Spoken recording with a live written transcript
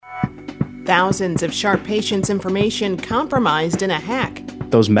Thousands of Sharp patients' information compromised in a hack.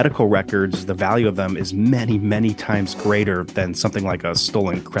 Those medical records, the value of them is many, many times greater than something like a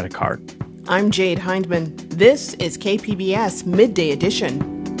stolen credit card. I'm Jade Hindman. This is KPBS Midday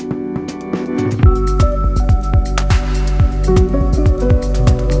Edition.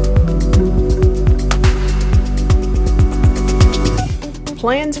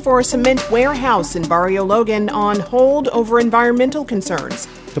 Plans for a cement warehouse in Barrio Logan on hold over environmental concerns.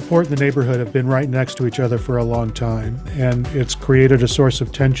 The port and the neighborhood have been right next to each other for a long time, and it's created a source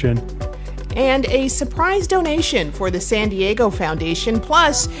of tension. And a surprise donation for the San Diego Foundation,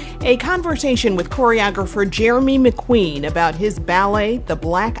 plus a conversation with choreographer Jeremy McQueen about his ballet, The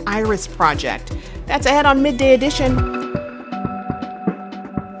Black Iris Project. That's ahead on Midday Edition.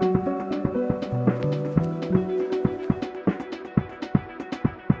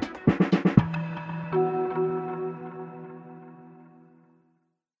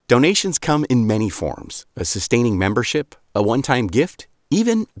 Donations come in many forms: a sustaining membership, a one-time gift,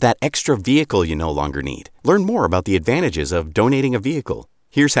 even that extra vehicle you no longer need. Learn more about the advantages of donating a vehicle.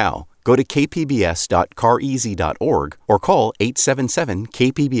 Here's how. Go to kpbs.careasy.org or call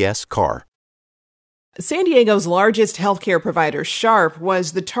 877-KPBS-CAR. San Diego's largest healthcare provider, Sharp,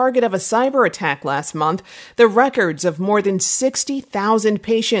 was the target of a cyber attack last month. The records of more than 60,000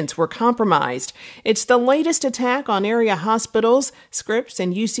 patients were compromised. It's the latest attack on area hospitals. Scripps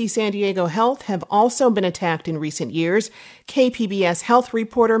and UC San Diego Health have also been attacked in recent years. KPBS health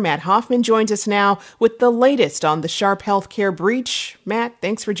reporter Matt Hoffman joins us now with the latest on the Sharp healthcare breach. Matt,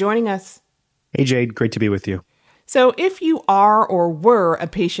 thanks for joining us. Hey, Jade. Great to be with you. So if you are or were a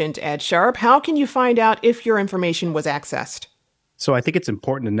patient at Sharp, how can you find out if your information was accessed? So I think it's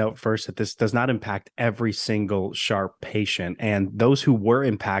important to note first that this does not impact every single Sharp patient. And those who were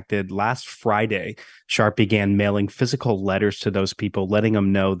impacted, last Friday, Sharp began mailing physical letters to those people, letting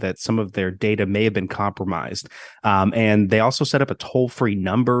them know that some of their data may have been compromised. And they also set up a toll-free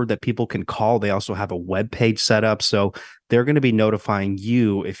number that people can call. They also have a web page set up. So they're going to be notifying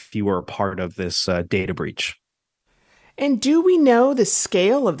you if you were a part of this data breach. And do we know the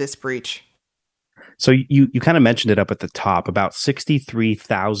scale of this breach? So you kind of mentioned it up at the top, about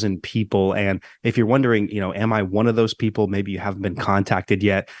 63,000 people. And if you're wondering, am I one of those people? Maybe you haven't been contacted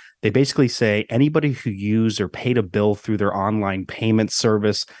yet. They basically say anybody who used or paid a bill through their online payment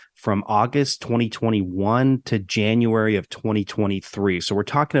service from August 2021 to January of 2023. So we're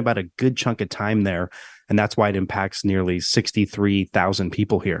talking about a good chunk of time there. And that's why it impacts nearly 63,000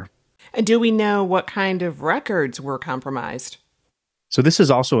 people here. And do we know what kind of records were compromised? So this is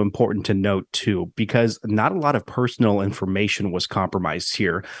also important to note, too, because not a lot of personal information was compromised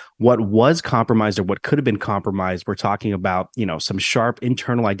here. What was compromised or what could have been compromised, we're talking about, some Sharp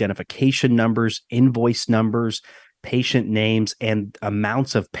internal identification numbers, invoice numbers, patient names, and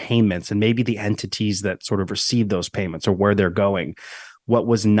amounts of payments, and maybe the entities that sort of receive those payments or where they're going. What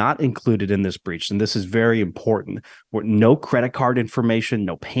was not included in this breach, and this is very important, were no credit card information,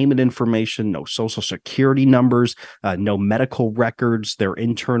 no payment information, no social security numbers, no medical records, their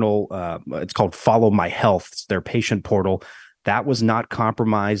internal, it's called Follow My Health, it's their patient portal. That was not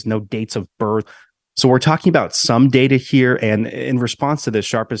compromised, no dates of birth. So we're talking about some data here. And in response to this,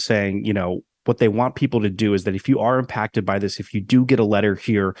 Sharp is saying, what they want people to do is that if you are impacted by this, if you do get a letter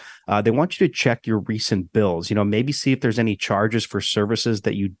here, they want you to check your recent bills, maybe see if there's any charges for services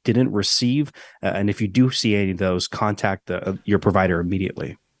that you didn't receive. And if you do see any of those, contact your provider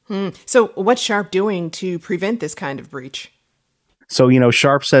immediately. So what's Sharp doing to prevent this kind of breach? So,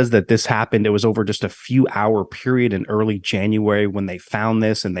 Sharp says that this happened. It was over just a few hour period in early January when they found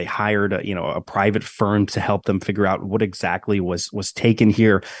this, and they hired a private firm to help them figure out what exactly was taken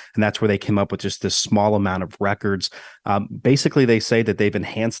here. And that's where they came up with just this small amount of records. Basically, they say that they've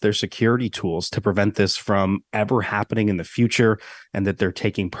enhanced their security tools to prevent this from ever happening in the future, and that they're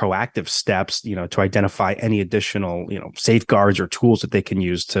taking proactive steps, to identify any additional, safeguards or tools that they can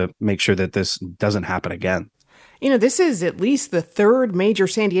use to make sure that this doesn't happen again. This is at least the third major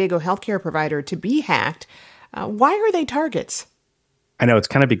San Diego healthcare provider to be hacked. Why are they targets? I know it's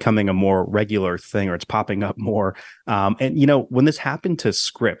kind of becoming a more regular thing, or it's popping up more. And when this happened to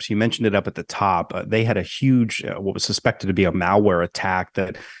Scripps, you mentioned it up at the top, they had a huge, what was suspected to be a malware attack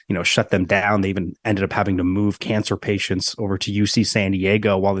that, shut them down. They even ended up having to move cancer patients over to UC San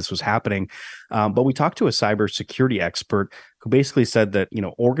Diego while this was happening. But we talked to a cybersecurity expert who basically said that,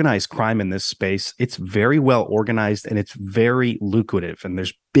 organized crime in this space, it's very well organized and it's very lucrative, and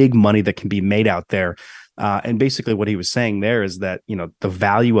there's big money that can be made out there. And basically what he was saying there is that, the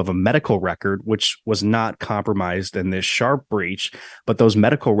value of a medical record, which was not compromised in this Sharp breach, but those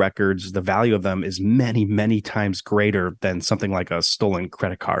medical records, the value of them is many, many times greater than something like a stolen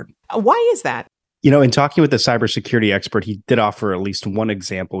credit card. Why is that? In talking with the cybersecurity expert, he did offer at least one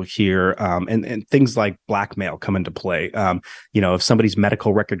example here, and things like blackmail come into play. If somebody's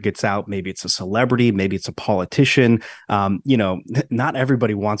medical record gets out, maybe it's a celebrity, maybe it's a politician. Not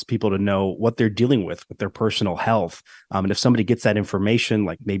everybody wants people to know what they're dealing with their personal health. And if somebody gets that information,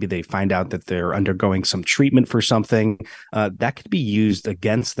 like maybe they find out that they're undergoing some treatment for something, that could be used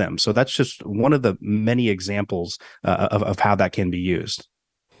against them. So that's just one of the many examples of how that can be used.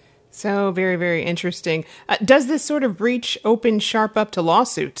 So very, very interesting. Does this sort of breach open Sharp up to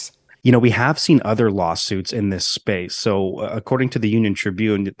lawsuits? We have seen other lawsuits in this space. So according to the Union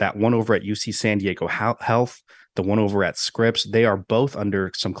Tribune, that one over at UC San Diego Health, the one over at Scripps, they are both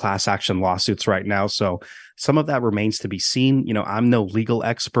under some class action lawsuits right now. So some of that remains to be seen. I'm no legal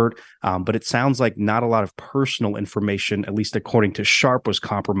expert, but it sounds like not a lot of personal information, at least according to Sharp, was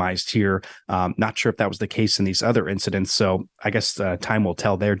compromised here. Not sure if that was the case in these other incidents. So I guess time will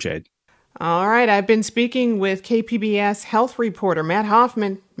tell there, Jade. All right. I've been speaking with KPBS health reporter Matt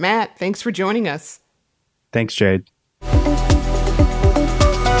Hoffman. Matt, thanks for joining us. Thanks, Jade.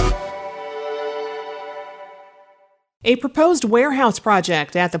 A proposed warehouse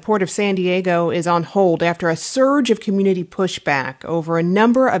project at the Port of San Diego is on hold after a surge of community pushback over a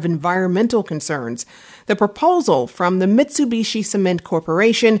number of environmental concerns. The proposal from the Mitsubishi Cement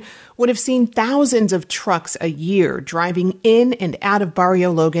Corporation would have seen thousands of trucks a year driving in and out of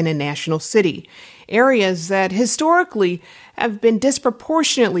Barrio Logan and National City, areas that historically have been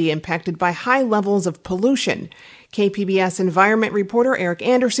disproportionately impacted by high levels of pollution. KPBS environment reporter Eric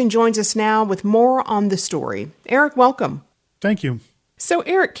Anderson joins us now with more on the story. Eric, welcome. Thank you. So,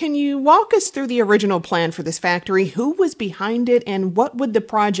 Eric, can you walk us through the original plan for this factory? Who was behind it, and what would the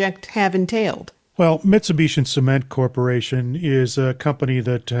project have entailed? Well, Mitsubishi Cement Corporation is a company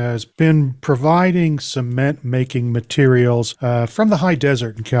that has been providing cement-making materials from the high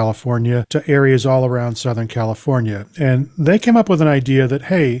desert in California to areas all around Southern California. And they came up with an idea that,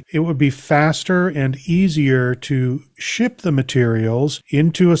 hey, it would be faster and easier to ship the materials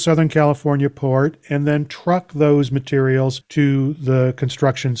into a Southern California port and then truck those materials to the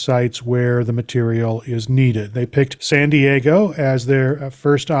construction sites where the material is needed. They picked San Diego as their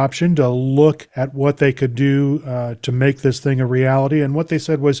first option to look at what they could do to make this thing a reality. And what they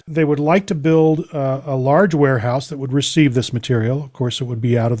said was they would like to build a large warehouse that would receive this material. Of course, it would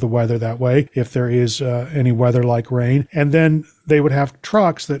be out of the weather that way if there is any weather like rain. And then they would have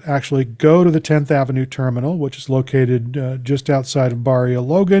trucks that actually go to the 10th Avenue terminal, which is located just outside of Barrio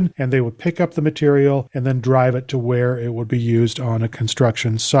Logan, and they would pick up the material and then drive it to where it would be used on a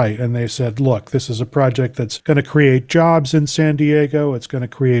construction site. And they said, look, this is a project that's going to create jobs in San Diego. It's going to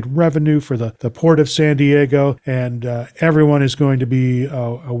create revenue for the Port of San Diego, and everyone is going to be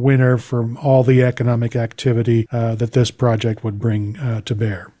a winner from all the economic activity that this project would bring to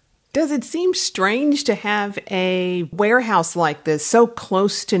bear. Does it seem strange to have a warehouse like this so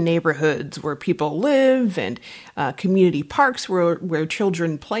close to neighborhoods where people live and community parks where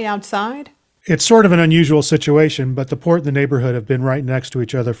children play outside? It's sort of an unusual situation, but the port and the neighborhood have been right next to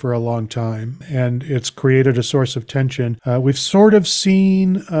each other for a long time, and it's created a source of tension. We've sort of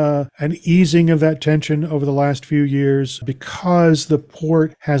seen an easing of that tension over the last few years because the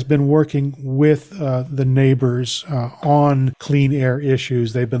port has been working with the neighbors on clean air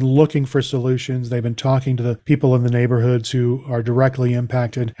issues. They've been looking for solutions. They've been talking to the people in the neighborhoods who are directly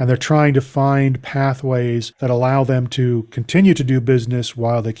impacted, and they're trying to find pathways that allow them to continue to do business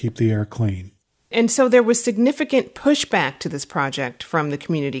while they keep the air clean. And so there was significant pushback to this project from the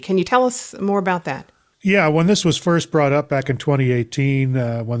community. Can you tell us more about that? Yeah, when this was first brought up back in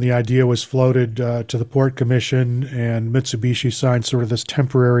 2018, when the idea was floated to the Port Commission and Mitsubishi signed sort of this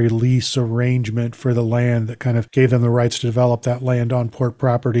temporary lease arrangement for the land that kind of gave them the rights to develop that land on port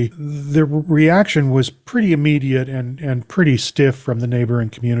property, the reaction was pretty immediate and pretty stiff from the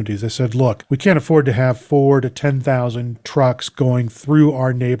neighboring communities. They said, look, we can't afford to have 4,000 to 10,000 trucks going through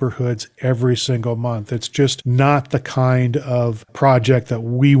our neighborhoods every single month. It's just not the kind of project that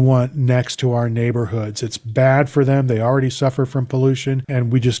we want next to our neighborhoods. It's bad for them. They already suffer from pollution,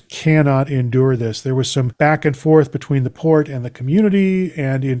 and we just cannot endure this. There was some back and forth between the port and the community,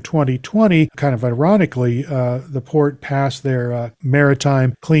 and in 2020, kind of ironically, the port passed their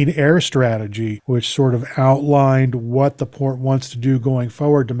maritime clean air strategy, which sort of outlined what the port wants to do going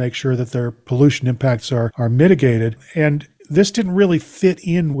forward to make sure that their pollution impacts are mitigated. And this didn't really fit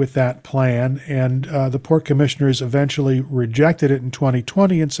in with that plan, and the Port Commissioners eventually rejected it in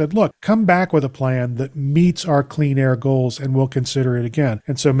 2020 and said, look, come back with a plan that meets our clean air goals and we'll consider it again.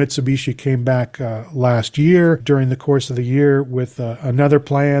 And so Mitsubishi came back last year during the course of the year with another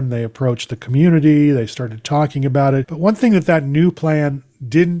plan. They approached the community. They started talking about it. But one thing that new plan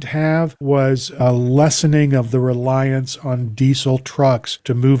didn't have was a lessening of the reliance on diesel trucks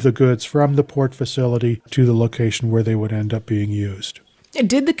to move the goods from the port facility to the location where they would end up being used.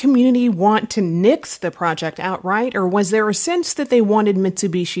 Did the community want to nix the project outright, or was there a sense that they wanted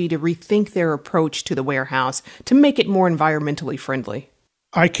Mitsubishi to rethink their approach to the warehouse to make it more environmentally friendly?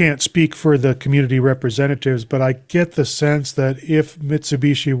 I can't speak for the community representatives, but I get the sense that if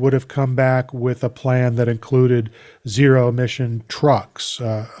Mitsubishi would have come back with a plan that included zero-emission trucks,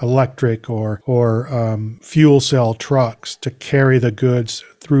 electric or fuel cell trucks to carry the goods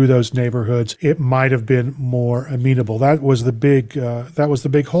through those neighborhoods, it might have been more amenable. That was the big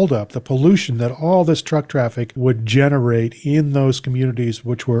holdup, the pollution that all this truck traffic would generate in those communities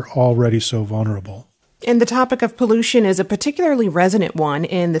which were already so vulnerable. And the topic of pollution is a particularly resonant one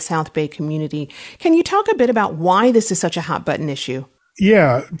in the South Bay community. Can you talk a bit about why this is such a hot-button issue?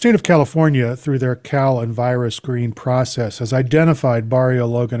 Yeah, the state of California, through their Cal EnviroScreen process, has identified Barrio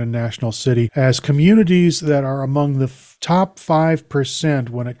Logan and National City as communities that are among the top 5%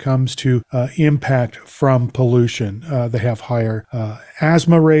 when it comes to impact from pollution. They have higher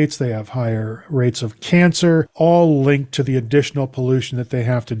asthma rates, they have higher rates of cancer, all linked to the additional pollution that they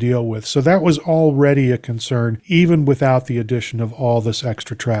have to deal with. So that was already a concern, even without the addition of all this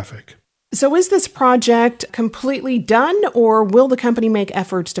extra traffic. So is this project completely done, or will the company make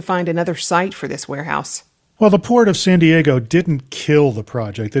efforts to find another site for this warehouse? Well, the Port of San Diego didn't kill the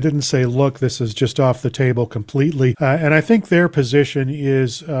project. They didn't say, look, this is just off the table completely. And I think their position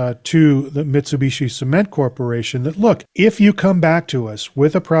is to the Mitsubishi Cement Corporation that, look, if you come back to us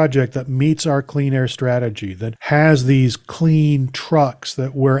with a project that meets our clean air strategy, that has these clean trucks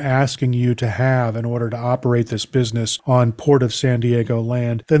that we're asking you to have in order to operate this business on Port of San Diego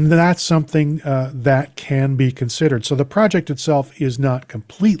land, then that's something that can be considered. So the project itself is not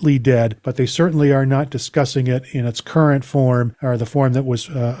completely dead, but they certainly are not discussing it in its current form, or the form that was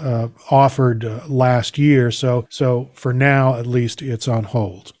offered last year. So for now, at least, it's on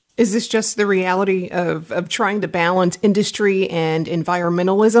hold. Is this just the reality of trying to balance industry and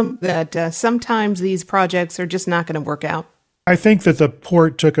environmentalism, that sometimes these projects are just not going to work out? I think that the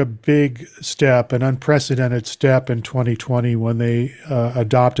port took a big step, an unprecedented step in 2020 when they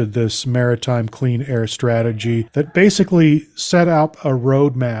adopted this maritime clean air strategy that basically set out a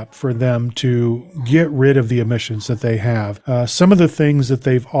roadmap for them to get rid of the emissions that they have. Some of the things that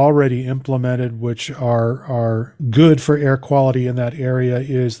they've already implemented, which are good for air quality in that area,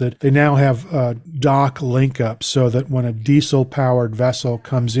 is that they now have dock link-ups so that when a diesel-powered vessel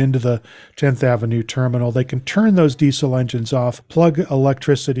comes into the 10th Avenue terminal, they can turn those diesel engines off, plug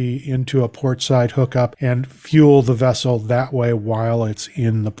electricity into a portside hookup, and fuel the vessel that way while it's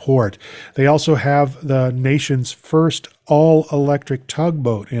in the port. They also have the nation's first all-electric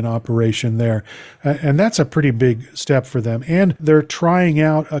tugboat in operation there, and that's a pretty big step for them. And they're trying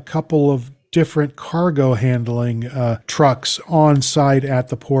out a couple of different cargo handling trucks on site at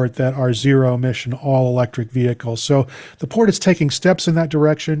the port that are zero-emission, all-electric vehicles. So the port is taking steps in that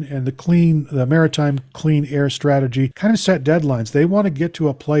direction, and the maritime clean air strategy kind of set deadlines. They want to get to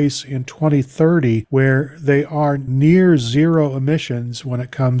a place in 2030 where they are near zero emissions when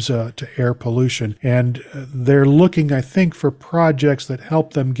it comes to air pollution. And they're looking, I think, for projects that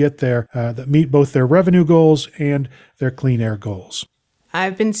help them get there, that meet both their revenue goals and their clean air goals.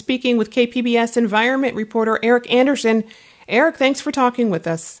 I've been speaking with KPBS environment reporter Eric Anderson. Eric, thanks for talking with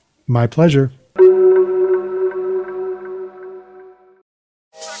us. My pleasure.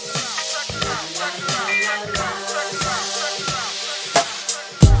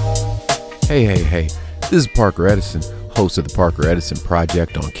 Hey. This is Parker Edison, host of the Parker Edison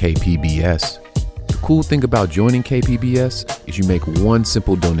Project on KPBS. The cool thing about joining KPBS is you make one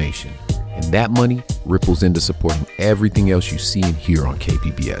simple donation, and that money ripples into supporting everything else you see and hear on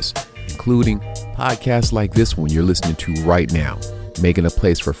KPBS, including podcasts like this one you're listening to right now, making a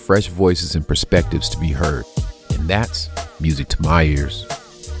place for fresh voices and perspectives to be heard. And that's music to my ears.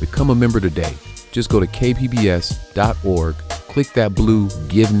 Become a member today. Just go to kpbs.org, click that blue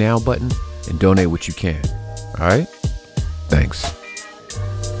Give Now button, and donate what you can. All right? Thanks.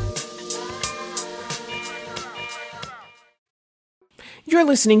 You're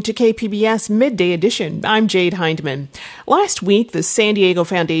listening to KPBS Midday Edition. I'm Jade Hindman. Last week, the San Diego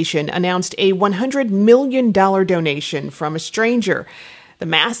Foundation announced a $100 million donation from a stranger. The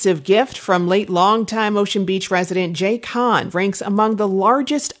massive gift from late longtime Ocean Beach resident Jay Kahn ranks among the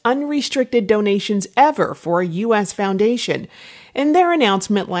largest unrestricted donations ever for a U.S. foundation. In their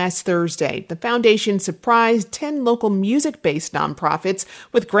announcement last Thursday, the foundation surprised 10 local music-based nonprofits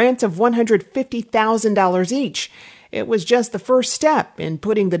with grants of $150,000 each. It was just the first step in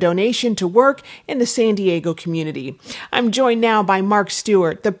putting the donation to work in the San Diego community. I'm joined now by Mark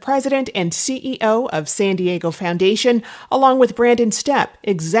Stewart, the president and CEO of San Diego Foundation, along with Brandon Stepp,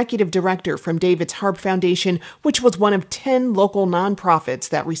 executive director from David's Harp Foundation, which was one of 10 local nonprofits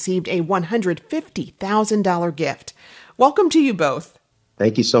that received a $150,000 gift. Welcome to you both.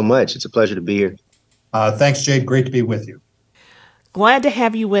 Thank you so much. It's a pleasure to be here. Thanks, Jade. Great to be with you. Glad to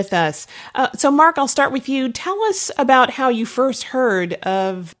have you with us. So, Mark, I'll start with you. Tell us about how you first heard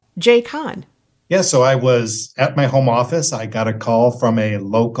of Jay Kahn. Yeah, so I was at my home office. I got a call from a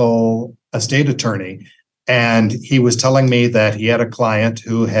local estate attorney, and he was telling me that he had a client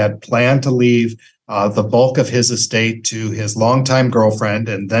who had planned to leave the bulk of his estate to his longtime girlfriend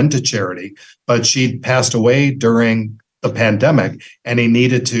and then to charity, but she'd passed away during the pandemic, and he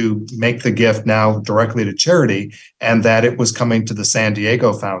needed to make the gift now directly to charity, and that it was coming to the San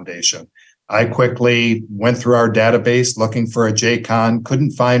Diego Foundation. I quickly went through our database looking for a Jay Kahn,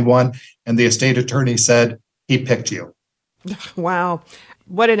 couldn't find one, and the estate attorney said, he picked you. Wow.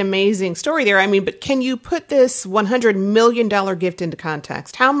 What an amazing story there. I mean, but can you put this $100 million gift into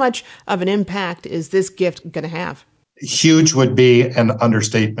context? How much of an impact is this gift going to have? Huge would be an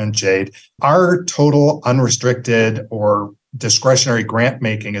understatement, Jade. Our total unrestricted or discretionary grant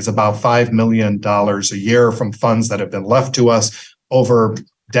making is about $5 million a year from funds that have been left to us over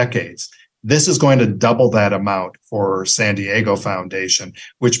decades. This is going to double that amount for San Diego Foundation,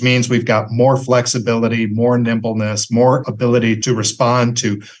 which means we've got more flexibility, more nimbleness, more ability to respond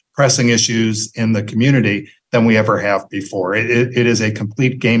to pressing issues in the community than we ever have before. It is a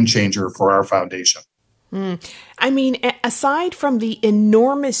complete game changer for our foundation. I mean, aside from the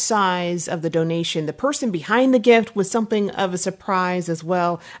enormous size of the donation, the person behind the gift was something of a surprise as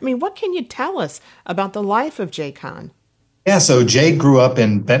well. I mean, what can you tell us about the life of Jay Kahn? Yeah, so Jay grew up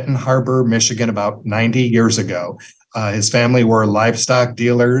in Benton Harbor, Michigan, about 90 years ago. His family were livestock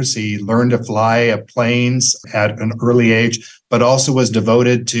dealers. He learned to fly planes at an early age, but also was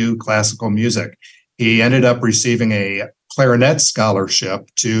devoted to classical music. He ended up receiving a clarinet scholarship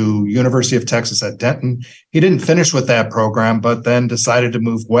to University of Texas at Denton. He didn't finish with that program, but then decided to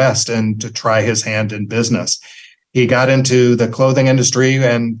move west and to try his hand in business. He got into the clothing industry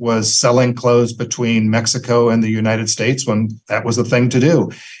and was selling clothes between Mexico and the United States when that was the thing to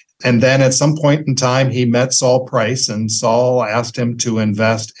do. And then at some point in time, he met Saul Price, and Saul asked him to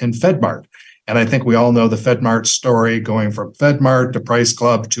invest in FedMart. And I think we all know the FedMart story, going from FedMart to Price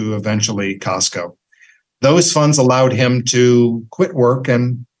Club to eventually Costco. Those funds allowed him to quit work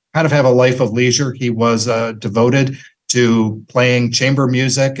and kind of have a life of leisure. He was devoted to playing chamber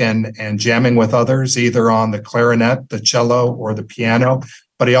music and jamming with others, either on the clarinet, the cello, or the piano.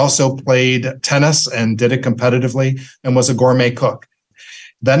 But he also played tennis and did it competitively and was a gourmet cook.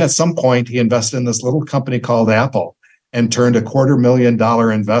 Then at some point, he invested in this little company called Apple and turned a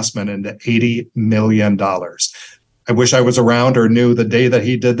 $250,000 investment into $80 million. I wish I was around or knew the day that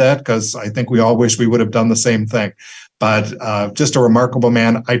he did that, because I think we all wish we would have done the same thing. But just a remarkable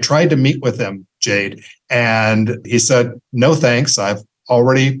man. I tried to meet with him, Jade, and he said, no thanks. I've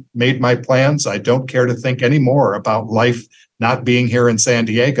already made my plans. I don't care to think any more about life not being here in San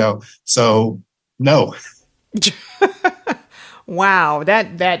Diego. So, no. Wow,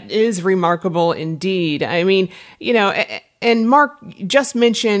 that is remarkable indeed. I mean, you know, and Mark just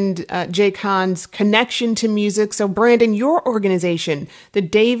mentioned Jay Kahn's connection to music. So, Brandon, your organization, the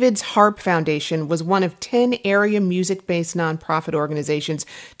David's Harp Foundation, was one of 10 area music-based nonprofit organizations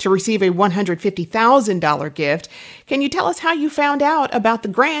to receive a $150,000 gift. Can you tell us how you found out about the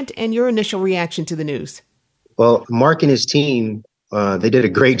grant and your initial reaction to the news? Well, Mark and his team, they did a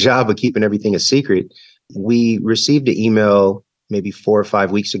great job of keeping everything a secret. We received an email maybe 4 or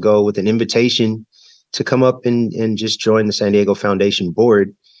 5 weeks ago with an invitation to come up and just join the San Diego Foundation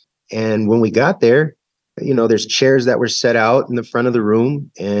board. And when we got there, you know, there's chairs that were set out in the front of the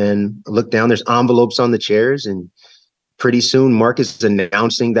room, and I looked down, there's envelopes on the chairs. And pretty soon Mark is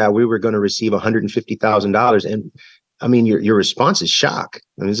announcing that we were going to receive $150,000. And I mean, your response is shock.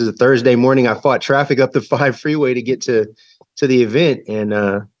 I mean, this is a Thursday morning. I fought traffic up the 5 freeway to get to the event. And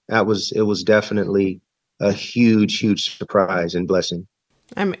it was definitely a huge surprise and blessing.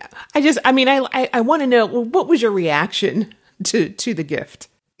 I want to know, what was your reaction to the gift?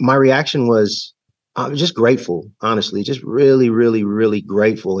 My reaction was just grateful, honestly, just really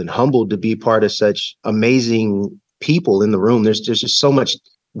grateful and humbled to be part of such amazing people in the room. There's just so much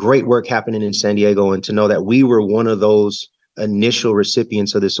great work happening in San Diego, and to know that we were one of those initial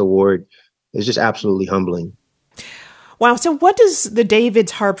recipients of this award is just absolutely humbling. Wow. So what does the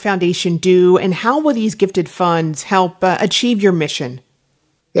David's Harp Foundation do, and how will these gifted funds help achieve your mission?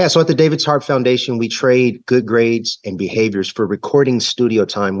 Yeah, so at the David's Harp Foundation, we trade good grades and behaviors for recording studio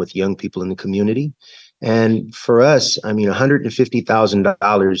time with young people in the community. And for us, I mean,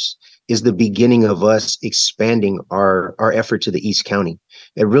 $150,000 is the beginning of us expanding our effort to the East County.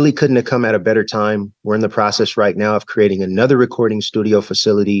 It really couldn't have come at a better time. We're in the process right now of creating another recording studio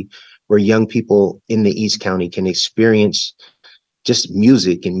facility where young people in the East County can experience just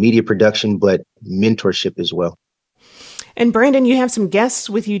music and media production, but mentorship as well. And Brandon, you have some guests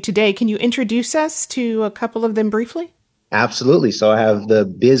with you today. Can you introduce us to a couple of them briefly? Absolutely. So I have the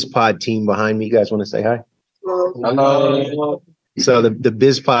BizPod team behind me. You guys want to say hi? Hello. So the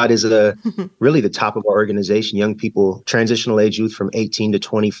BizPod is really the top of our organization, young people, transitional age youth from 18 to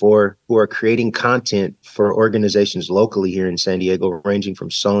 24, who are creating content for organizations locally here in San Diego, ranging from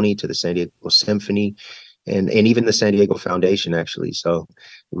Sony to the San Diego Symphony and even the San Diego Foundation, actually. So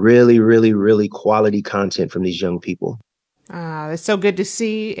really, really, really quality content from these young people. It's so good to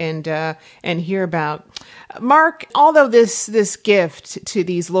see and hear about. Mark, although this gift to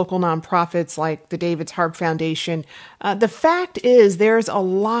these local nonprofits like the David's Harp Foundation, the fact is there's a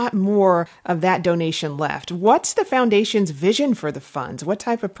lot more of that donation left. What's the foundation's vision for the funds? What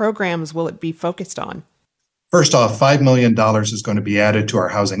type of programs will it be focused on? First off, $5 million is going to be added to our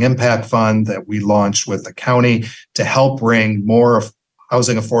Housing Impact Fund that we launched with the county to help bring more of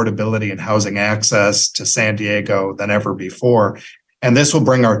housing affordability and housing access to San Diego than ever before. And this will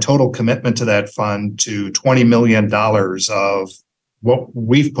bring our total commitment to that fund to $20 million of what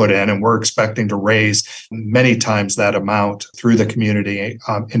we've put in, and we're expecting to raise many times that amount through the community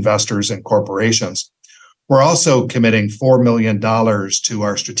investors and corporations. We're also committing $4 million to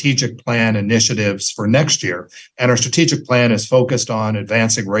our strategic plan initiatives for next year. And our strategic plan is focused on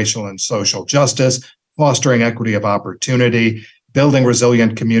advancing racial and social justice, fostering equity of opportunity, building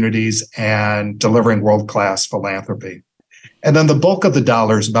resilient communities, and delivering world-class philanthropy. And then the bulk of the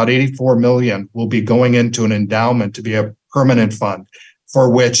dollars, about $84 million, will be going into an endowment to be a permanent fund, for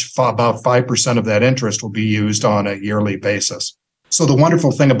which about 5% of that interest will be used on a yearly basis. So the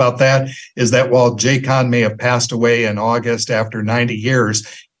wonderful thing about that is that while Jay Kahn may have passed away in August after 90 years,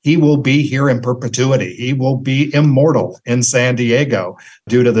 he will be here in perpetuity. He will be immortal in San Diego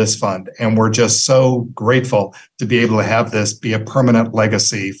due to this fund. And we're just so grateful to be able to have this be a permanent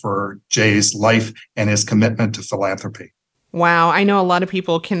legacy for Jay's life and his commitment to philanthropy. Wow, I know a lot of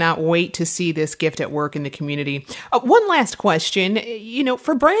people cannot wait to see this gift at work in the community. One last question.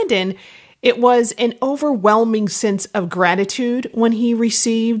 For Brandon, it was an overwhelming sense of gratitude when he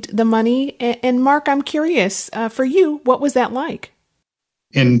received the money. And Mark, I'm curious, for you, what was that like?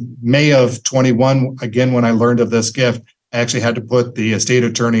 In May of 21, again, when I learned of this gift, I actually had to put the estate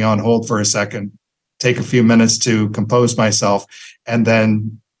attorney on hold for a second, take a few minutes to compose myself, and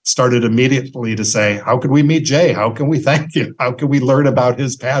then started immediately to say, how could we meet Jay? How can we thank you? How can we learn about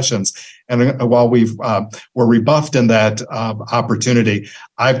his passions? And while we're rebuffed in that opportunity,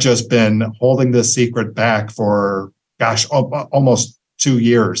 I've just been holding this secret back for, almost 2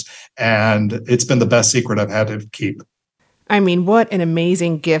 years. And it's been the best secret I've had to keep. I mean, what an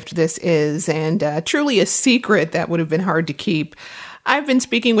amazing gift this is, and truly a secret that would have been hard to keep. I've been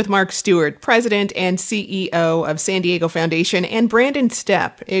speaking with Mark Stewart, President and CEO of San Diego Foundation, and Brandon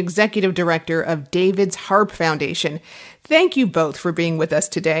Stepp, Executive Director of David's Harp Foundation. Thank you both for being with us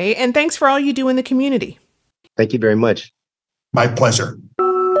today, and thanks for all you do in the community. Thank you very much. My pleasure.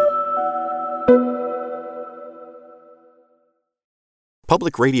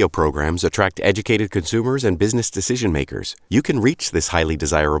 Public radio programs attract educated consumers and business decision makers. You can reach this highly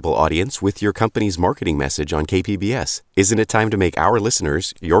desirable audience with your company's marketing message on KPBS. Isn't it time to make our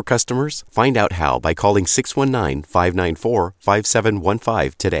listeners your customers? Find out how by calling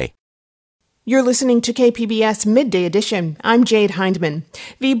 619-594-5715 today. You're listening to KPBS Midday Edition. I'm Jade Hindman.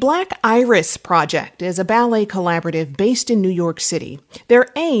 The Black Iris Project is a ballet collaborative based in New York City. Their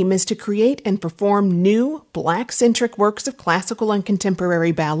aim is to create and perform new, Black-centric works of classical and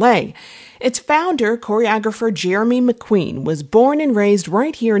contemporary ballet. Its founder, choreographer Jeremy McQueen, was born and raised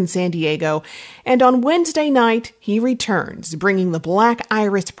right here in San Diego, and on Wednesday night, he returns, bringing the Black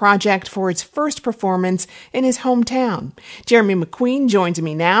Iris Project for its first performance in his hometown. Jeremy McQueen joins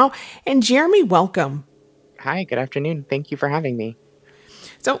me now, and Jeremy, welcome. Hi, good afternoon. Thank you for having me.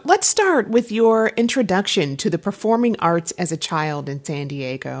 So let's start with your introduction to the performing arts as a child in San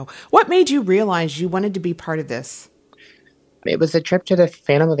Diego. What made you realize you wanted to be part of this? It was a trip to the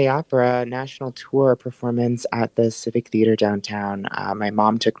Phantom of the Opera national tour performance at the Civic Theater downtown. My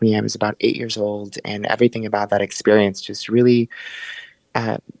mom took me, I was about 8 years old, and everything about that experience just really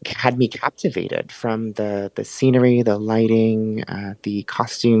uh, had me captivated from the scenery, the lighting, the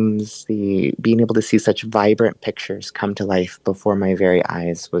costumes, the being able to see such vibrant pictures come to life before my very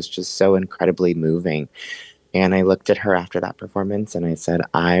eyes was just so incredibly moving. And I looked at her after that performance and I said,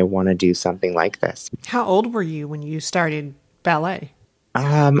 I want to do something like this. How old were you when you started ballet?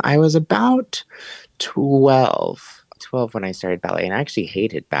 I was about 12 when I started ballet, and I actually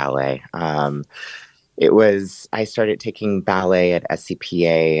hated ballet. I started taking ballet at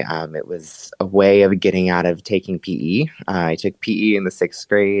SCPA. It was a way of getting out of taking PE. I took PE in the sixth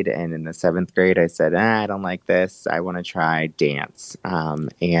grade, and in the seventh grade, I said, I don't like this. I want to try dance.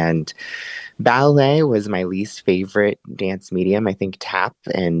 And ballet was my least favorite dance medium. I think tap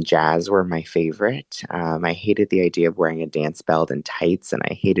and jazz were my favorite. I hated the idea of wearing a dance belt and tights, and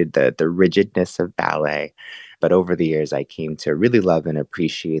I hated the rigidness of ballet. But over the years, I came to really love and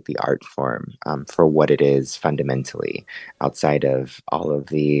appreciate the art form for what it is fundamentally, outside of all of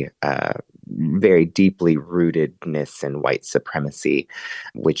the very deeply rootedness in white supremacy,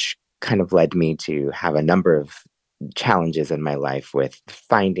 which kind of led me to have a number of challenges in my life with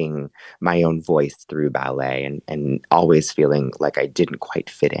finding my own voice through ballet and always feeling like I didn't quite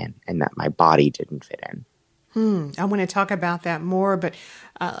fit in and that my body didn't fit in. I want to talk about that more, but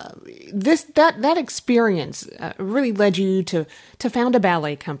that experience really led you to found a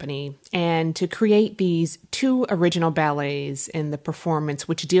ballet company and to create these two original ballets in the performance,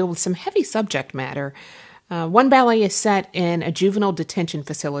 which deal with some heavy subject matter. One ballet is set in a juvenile detention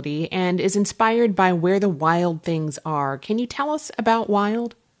facility and is inspired by Where the Wild Things Are. Can you tell us about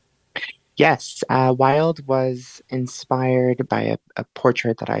Wild? Yes, Wild was inspired by a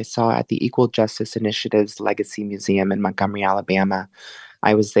portrait that I saw at the Equal Justice Initiative's Legacy Museum in Montgomery, Alabama.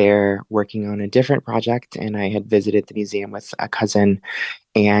 I was there working on a different project, and I had visited the museum with a cousin,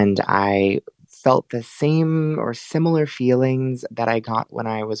 and I felt the same or similar feelings that I got when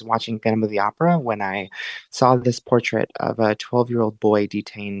I was watching Phantom of the Opera when I saw this portrait of a 12-year-old boy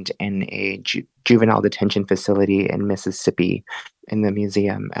detained in a juvenile detention facility in Mississippi in the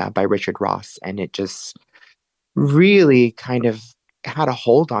museum by Richard Ross. And it just really kind of had a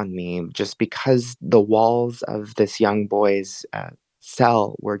hold on me just because the walls of this young boy's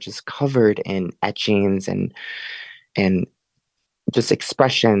cell were just covered in etchings and just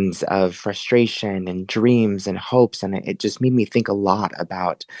expressions of frustration and dreams and hopes. And it just made me think a lot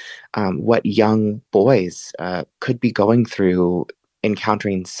about what young boys could be going through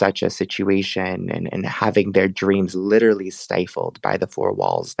encountering such a situation and having their dreams literally stifled by the four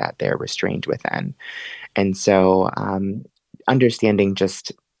walls that they're restrained within. And so understanding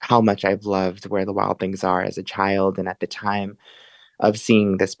just how much I've loved Where the Wild Things Are as a child, and at the time of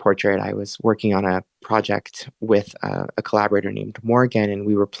seeing this portrait, I was working on a project with a collaborator named Morgan, and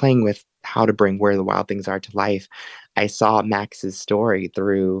we were playing with how to bring Where the Wild Things Are to life. I saw Max's story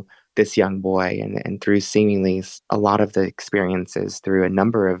through this young boy and through seemingly a lot of the experiences through a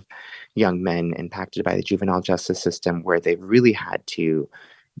number of young men impacted by the juvenile justice system, where they've really had to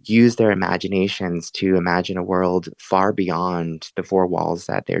use their imaginations to imagine a world far beyond the four walls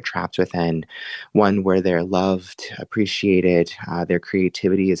that they're trapped within, one where they're loved, appreciated, their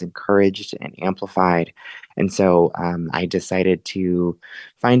creativity is encouraged and amplified. And so I decided to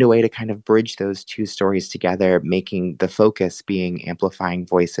find a way to kind of bridge those two stories together, making the focus being amplifying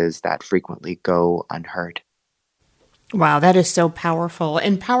voices that frequently go unheard. Wow, that is so powerful,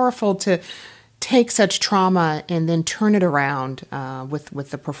 and powerful to take such trauma and then turn it around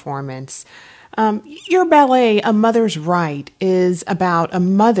with the performance. Your ballet, A Mother's Right, is about a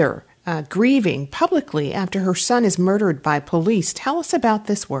mother grieving publicly after her son is murdered by police. Tell us about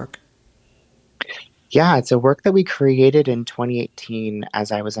this work. Yeah, it's a work that we created in 2018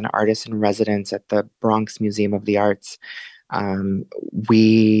 as I was an artist in residence at the Bronx Museum of the Arts.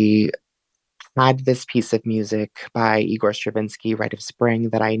 We had this piece of music by Igor Stravinsky, Rite of Spring,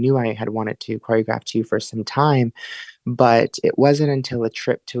 that I knew I had wanted to choreograph to for some time, but it wasn't until a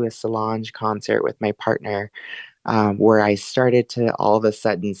trip to a Solange concert with my partner where I started to all of a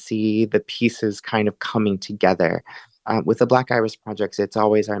sudden see the pieces kind of coming together. With the Black Iris Projects, it's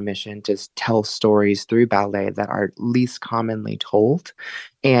always our mission to tell stories through ballet that are least commonly told.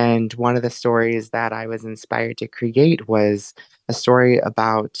 And one of the stories that I was inspired to create was a story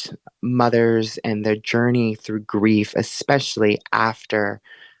about mothers and their journey through grief, especially after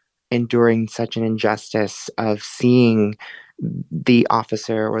enduring such an injustice of seeing the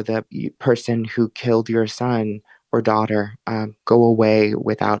officer or the person who killed your son or daughter go away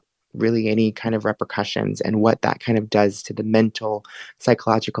without really any kind of repercussions and what that kind of does to the mental,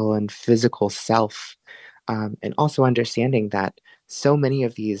 psychological, and physical self. And also understanding that so many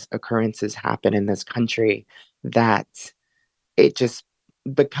of these occurrences happen in this country that it just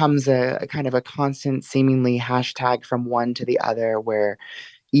becomes a kind of a constant, seemingly hashtag from one to the other, where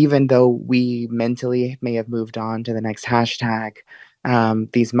even though we mentally may have moved on to the next hashtag,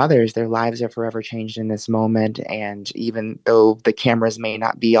 these mothers, their lives are forever changed in this moment. And even though the cameras may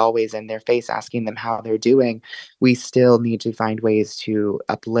not be always in their face asking them how they're doing, we still need to find ways to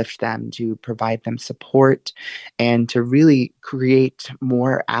uplift them, to provide them support, and to really create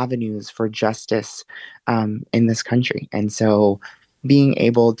more avenues for justice in this country. And so being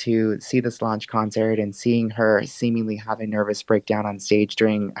able to see this launch concert and seeing her seemingly have a nervous breakdown on stage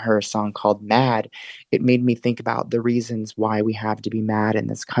during her song called Mad, it made me think about the reasons why we have to be mad in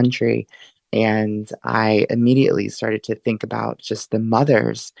this country. And I immediately started to think about just the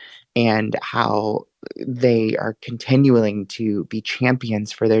mothers and how they are continuing to be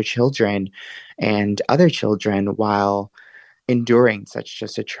champions for their children and other children while enduring such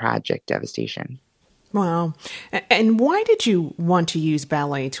just a tragic devastation. Wow. And why did you want to use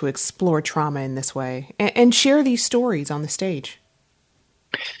ballet to explore trauma in this way and share these stories on the stage?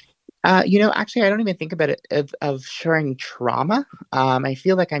 Actually, I don't even think about it of sharing trauma. I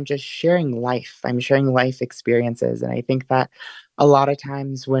feel like I'm just sharing life. I'm sharing life experiences. And I think that a lot of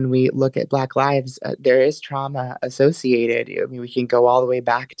times when we look at Black lives, there is trauma associated. I mean, we can go all the way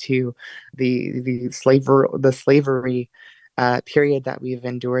back to the slavery period that we've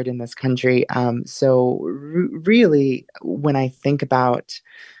endured in this country. Really, when I think about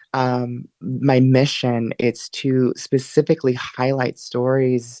my mission, it's to specifically highlight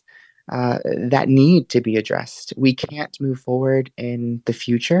stories that need to be addressed. We can't move forward in the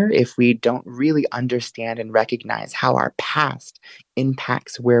future if we don't really understand and recognize how our past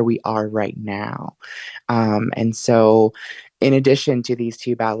impacts where we are right now. And so, in addition to these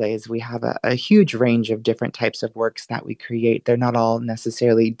two ballets, we have a huge range of different types of works that we create. They're not all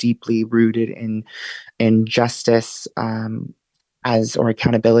necessarily deeply rooted in justice, or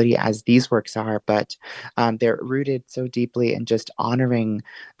accountability as these works are, but they're rooted so deeply in just honoring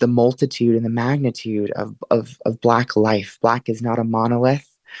the multitude and the magnitude of Black life. Black is not a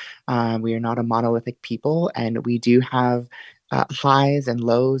monolith. We are not a monolithic people, and we do have highs and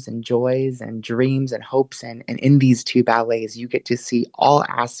lows and joys and dreams and hopes. And in these two ballets, you get to see all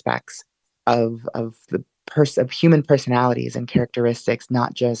aspects of human personalities and characteristics,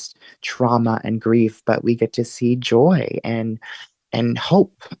 not just trauma and grief, but we get to see joy and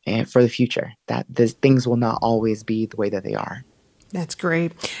hope for the future, that things will not always be the way that they are. That's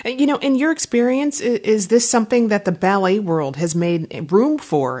great. In your experience, is this something that the ballet world has made room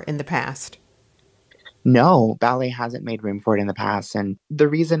for in the past? No, ballet hasn't made room for it in the past. And the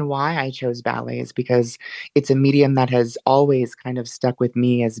reason why I chose ballet is because it's a medium that has always kind of stuck with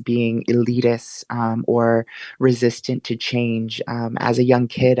me as being elitist or resistant to change. As a young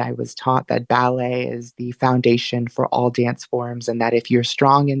kid, I was taught that ballet is the foundation for all dance forms, and that if you're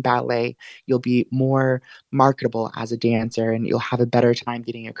strong in ballet, you'll be more marketable as a dancer and you'll have a better time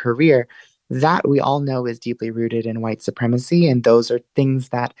getting a career. That we all know is deeply rooted in white supremacy. And those are things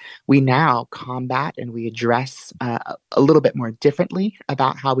that we now combat and we address a little bit more differently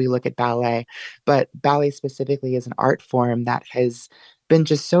about how we look at ballet. But ballet specifically is an art form that has been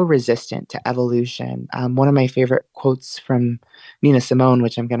just so resistant to evolution. One of my favorite quotes from Nina Simone,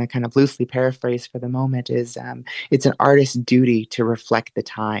 which I'm going to kind of loosely paraphrase for the moment, is it's an artist's duty to reflect the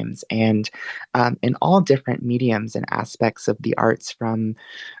times. And in all different mediums and aspects of the arts, from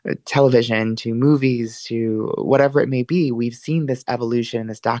television to movies to whatever it may be, we've seen this evolution,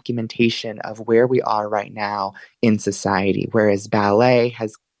 this documentation of where we are right now in society, whereas ballet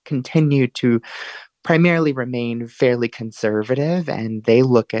has continued to primarily remain fairly conservative, and they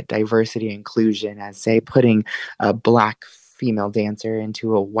look at diversity and inclusion as, say, putting a Black female dancer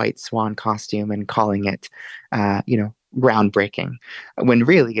into a white swan costume and calling it, groundbreaking, when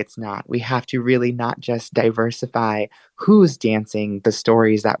really it's not. We have to really not just diversify who's dancing the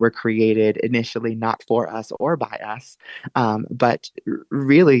stories that were created initially not for us or by us, but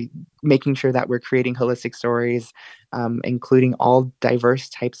really making sure that we're creating holistic stories, including all diverse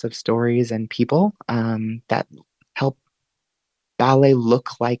types of stories and people that help ballet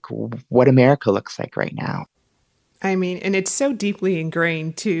look like what America looks like right now. I mean, and it's so deeply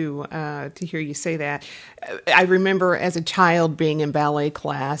ingrained too, to hear you say that. I remember as a child being in ballet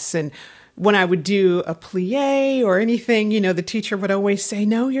class, and when I would do a plie or anything, the teacher would always say,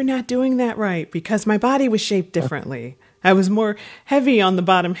 "No, you're not doing that right," because my body was shaped differently. I was more heavy on the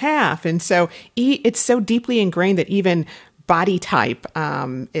bottom half. And so it's so deeply ingrained that even body type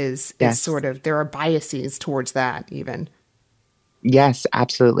is Yes. sort of, there are biases towards that even. Yes,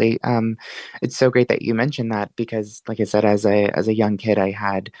 absolutely. It's so great that you mentioned that because, like I said, as a young kid, I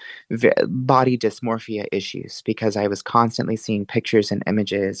had body dysmorphia issues because I was constantly seeing pictures and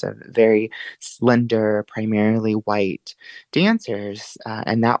images of very slender, primarily white dancers,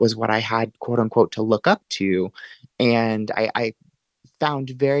 and that was what I had, quote unquote, to look up to. And I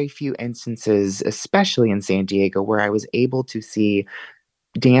found very few instances, especially in San Diego, where I was able to see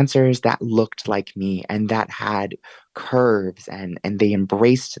dancers that looked like me and that had curves and they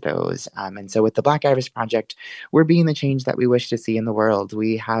embraced those. And so with the Black Iris Project, we're being the change that we wish to see in the world.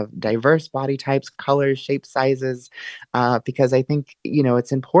 We have diverse body types, colors, shapes, sizes, because I think,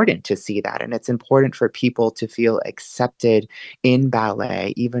 it's important to see that. And it's important for people to feel accepted in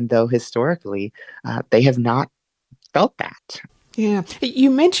ballet, even though historically they have not felt that. Yeah.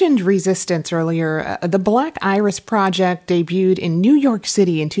 You mentioned resistance earlier. The Black Iris Project debuted in New York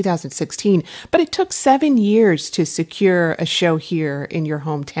City in 2016, but it took 7 years to secure a show here in your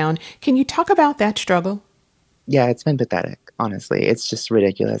hometown. Can you talk about that struggle? Yeah, it's been pathetic, honestly. It's just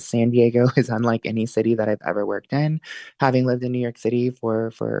ridiculous. San Diego is unlike any city that I've ever worked in, having lived in New York City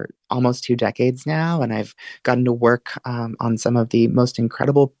for almost 2 decades now. And I've gotten to work on some of the most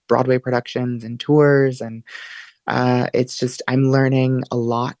incredible Broadway productions and tours. And it's just, I'm learning a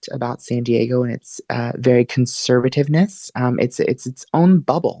lot about San Diego and its very conservativeness. It's its own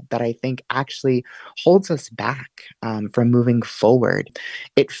bubble that I think actually holds us back from moving forward.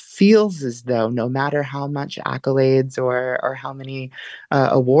 It feels as though no matter how much accolades or how many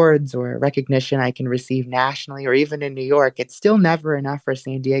awards or recognition I can receive nationally or even in New York, it's still never enough for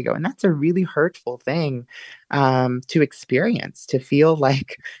San Diego. And that's a really hurtful thing to experience, to feel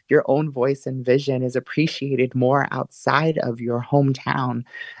like your own voice and vision is appreciated more outside of your hometown.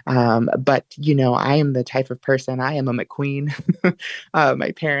 But, I am the type of person, I am a McQueen.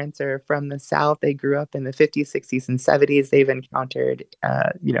 My parents are from the South. They grew up in the 50s, 60s, and 70s. They've encountered,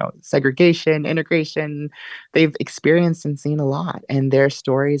 segregation, integration. They've experienced and seen a lot. And their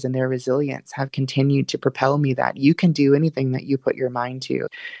stories and their resilience have continued to propel me that you can do anything that you put your mind to.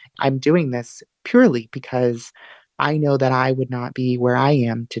 I'm doing this purely because I know that I would not be where I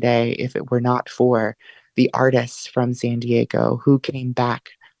am today if it were not for the artists from San Diego who came back,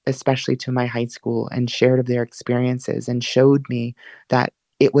 especially to my high school, and shared of their experiences and showed me that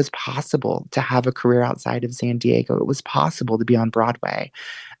it was possible to have a career outside of San Diego. It was possible to be on Broadway.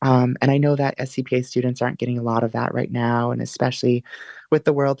 And I know that SCPA students aren't getting a lot of that right now, and especially with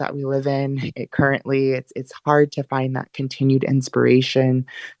the world that we live in currently, it's hard to find that continued inspiration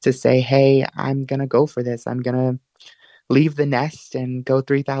to say, hey, I'm going to go for this. I'm going to leave the nest and go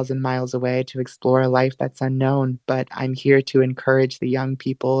 3,000 miles away to explore a life that's unknown. But I'm here to encourage the young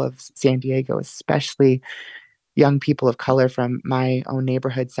people of San Diego, especially young people of color from my own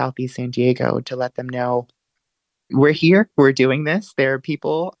neighborhood, Southeast San Diego, to let them know we're here, we're doing this. There are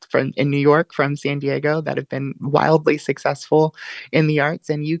people in New York, from San Diego, that have been wildly successful in the arts,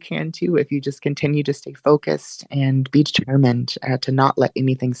 and you can too if you just continue to stay focused and be determined to not let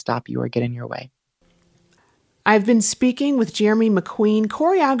anything stop you or get in your way. I've been speaking with Jeremy McQueen,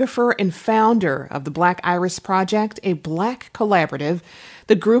 choreographer and founder of the Black Iris Project, a Black collaborative.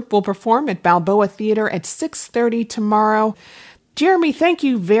 The group will perform at Balboa Theater at 6:30 tomorrow. Jeremy, thank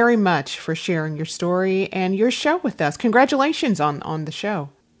you very much for sharing your story and your show with us. Congratulations on the show.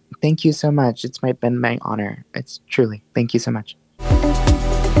 Thank you so much. It's been my honor. It's truly. Thank you so much.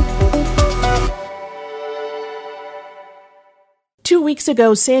 2 weeks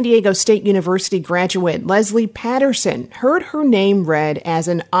ago, San Diego State University graduate Leslie Patterson heard her name read as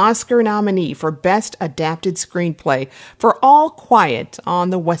an Oscar nominee for Best Adapted Screenplay for All Quiet on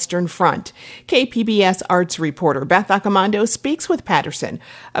the Western Front. KPBS arts reporter Beth Accomando speaks with Patterson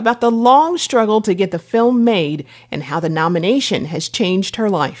about the long struggle to get the film made and how the nomination has changed her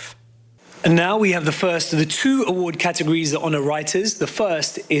life. And now we have the first of the 2 award categories that honor writers. The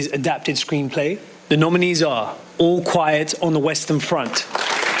first is Adapted Screenplay. The nominees are All Quiet on the Western Front,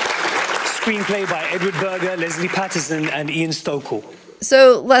 screenplay by Edward Berger, Leslie Patterson, and Ian Stokell.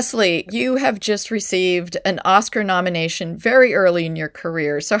 So, Leslie, you have just received an Oscar nomination very early in your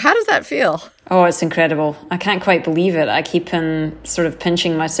career. So how does that feel? Oh, it's incredible. I can't quite believe it. I keep sort of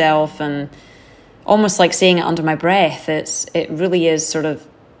pinching myself and almost like saying it under my breath. It really is sort of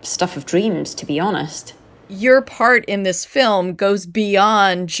stuff of dreams, to be honest. Your part in this film goes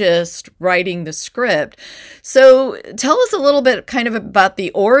beyond just writing the script. So tell us a little bit kind of about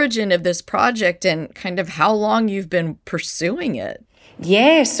the origin of this project and kind of how long you've been pursuing it.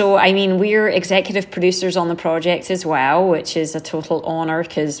 Yeah, so we're executive producers on the project as well, which is a total honor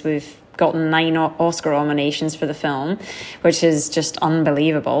because we've gotten 9 Oscar nominations for the film, which is just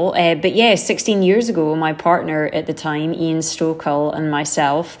unbelievable. But yeah, 16 years ago, my partner at the time, Ian Stokell, and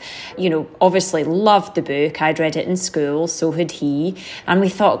myself, obviously loved the book. I'd read it in school, so had he. And we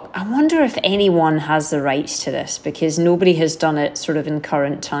thought, I wonder if anyone has the rights to this, because nobody has done it sort of in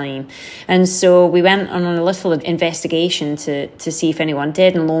current time. And so we went on a little investigation to see if anyone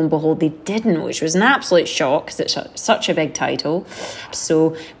did, and lo and behold, they didn't, which was an absolute shock because it's such a big title.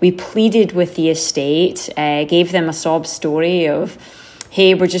 So we pleaded with the estate, gave them a sob story of,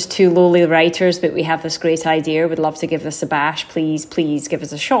 hey, we're just two lowly writers, but we have this great idea. We'd love to give this a bash. Please give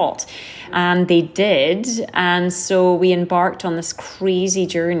us a shot. And they did. And so we embarked on this crazy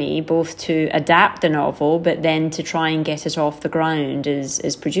journey, both to adapt the novel, but then to try and get it off the ground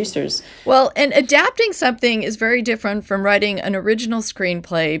as producers. Well, and adapting something is very different from writing an original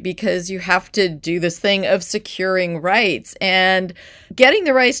screenplay, because you have to do this thing of securing rights. And getting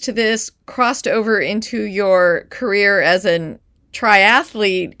the rights to this crossed over into your career as an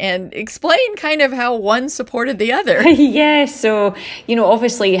triathlete, and explain kind of how one supported the other. Yeah, so,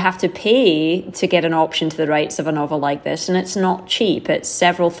 obviously you have to pay to get an option to the rights of a novel like this, and it's not cheap. It's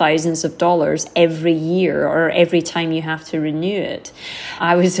several thousands of dollars every year, or every time you have to renew it.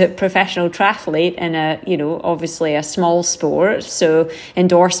 I was a professional triathlete in obviously a small sport, so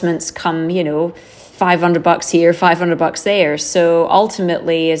endorsements come, $500 here, $500 there. So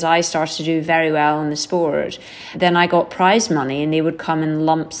ultimately, as I started to do very well in the sport, then I got prize money, and they would come in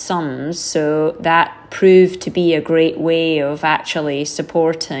lump sums. So that proved to be a great way of actually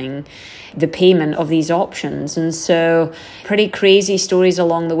supporting the payment of these options. And so pretty crazy stories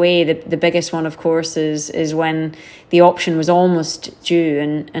along the way. The biggest one, of course, is when the option was almost due,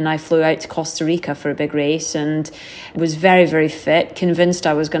 and I flew out to Costa Rica for a big race, and was very, very fit, convinced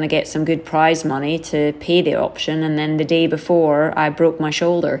I was going to get some good prize money to pay the option. And then the day before, I broke my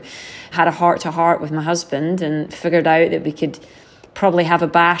shoulder. Had a heart-to-heart with my husband and figured out that we could probably have a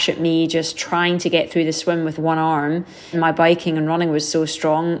bash at me just trying to get through the swim with one arm. My biking and running was so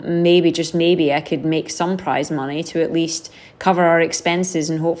strong, maybe I could make some prize money to at least cover our expenses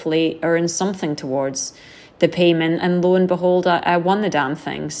and hopefully earn something towards the payment. And lo and behold, I won the damn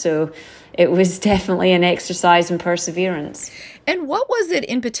thing. So it was definitely an exercise in perseverance. And what was it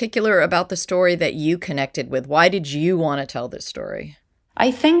in particular about the story that you connected with? Why did you want to tell this story? I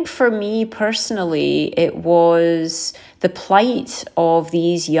think for me personally, it was the plight of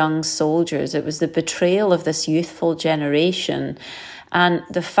these young soldiers. It was the betrayal of this youthful generation. And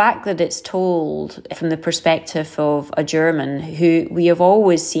the fact that it's told from the perspective of a German who we have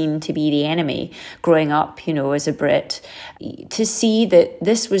always seen to be the enemy growing up, as a Brit, to see that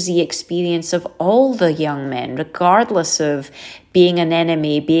this was the experience of all the young men, regardless of being an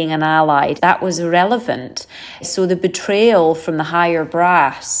enemy, being an ally, that was irrelevant. So the betrayal from the higher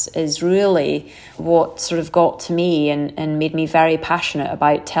brass is really what sort of got to me and made me very passionate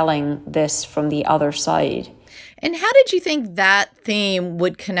about telling this from the other side. And how did you think that theme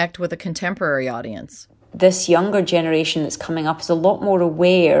would connect with a contemporary audience? This younger generation that's coming up is a lot more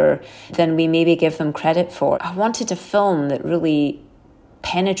aware than we maybe give them credit for. I wanted a film that really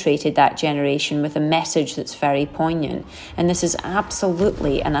penetrated that generation with a message that's very poignant. And this is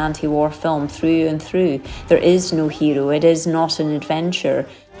absolutely an anti-war film through and through. There is no hero. It is not an adventure.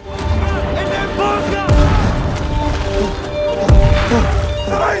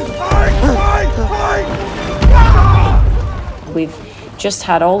 We've just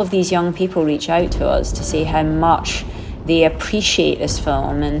had all of these young people reach out to us to say how much they appreciate this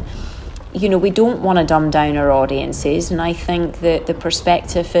film. And, we don't want to dumb down our audiences. And I think that the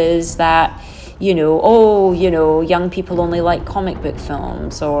perspective is that, young people only like comic book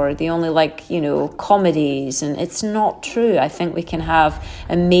films, or they only like, comedies. And it's not true. I think we can have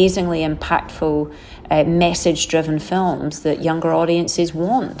amazingly impactful, message-driven films that younger audiences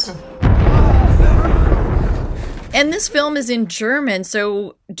want. And this film is in German,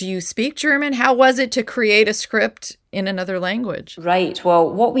 so do you speak German? How was it to create a script in another language? Right. Well,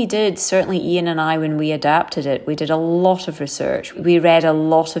 what we did, certainly Ian and I, when we adapted it, we did a lot of research. We read a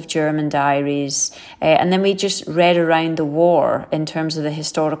lot of German diaries, and then we just read around the war in terms of the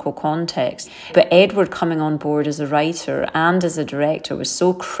historical context. But Edward coming on board as a writer and as a director was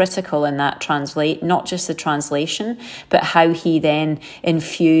so critical in that not just the translation, but how he then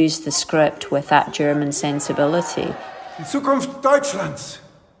infused the script with that German sensibility. Die Zukunft Deutschlands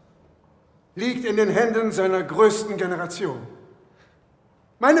liegt in den Händen seiner größten Generation.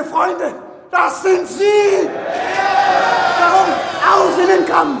 Meine Freunde, das sind Sie! Darum auf in den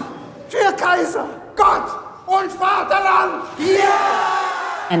Kampf für Kaiser, Gott und Vaterland!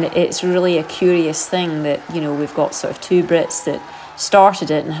 Yeah! And it's really a curious thing that, we've got sort of two Brits that started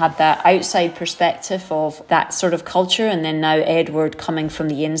it and had that outside perspective of that sort of culture, and then now Edward coming from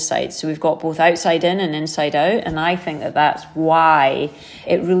the inside. So we've got both outside in and inside out, and I think that that's why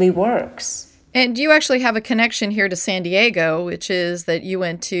it really works. And you actually have a connection here to San Diego, which is that you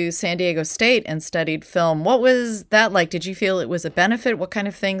went to San Diego State and studied film. What was that like? Did you feel it was a benefit? What kind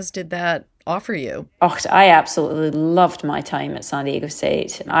of things did that offer you? Oh, I absolutely loved my time at San Diego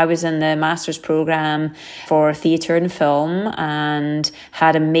State. I was in the master's program for theatre and film and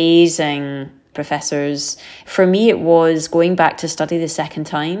had amazing professors. For me, it was going back to study the second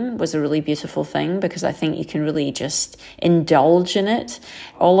time was a really beautiful thing, because I think you can really just indulge in it.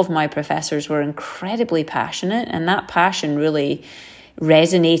 All of my professors were incredibly passionate, and that passion really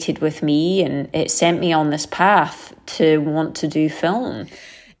resonated with me, and it sent me on this path to want to do film.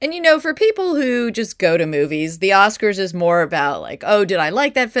 And, you know, for people who just go to movies, the Oscars is more about like, oh, did I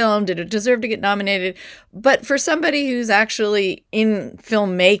like that film? Did it deserve to get nominated? But for somebody who's actually in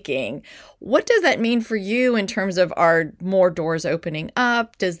filmmaking, what does that mean for you in terms of are more doors opening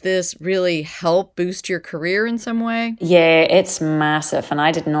up? Does this really help boost your career in some way? Yeah, it's massive. And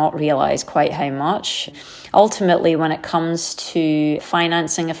I did not realize quite how much. Ultimately, when it comes to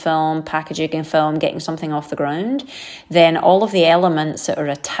financing a film, packaging a film, getting something off the ground, then all of the elements that are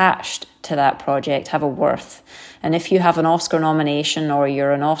attached to that project have a worth. And if you have an Oscar nomination or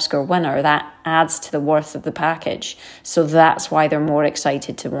you're an Oscar winner, that adds to the worth of the package. So that's why they're more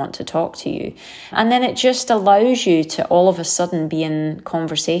excited to want to talk to you. And then it just allows you to all of a sudden be in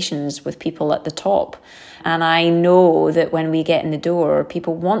conversations with people at the top. And I know that when we get in the door,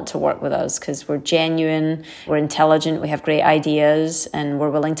 people want to work with us because we're genuine, we're intelligent, we have great ideas, and we're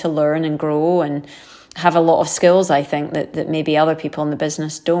willing to learn and grow and have a lot of skills, I think, that maybe other people in the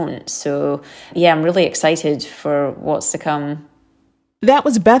business don't. So, yeah, I'm really excited for what's to come. That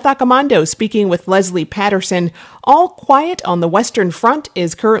was Beth Accomando speaking with Leslie Patterson. All Quiet on the Western Front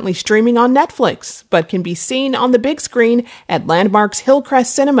is currently streaming on Netflix, but can be seen on the big screen at Landmark's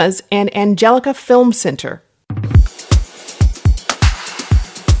Hillcrest Cinemas and Angelica Film Center.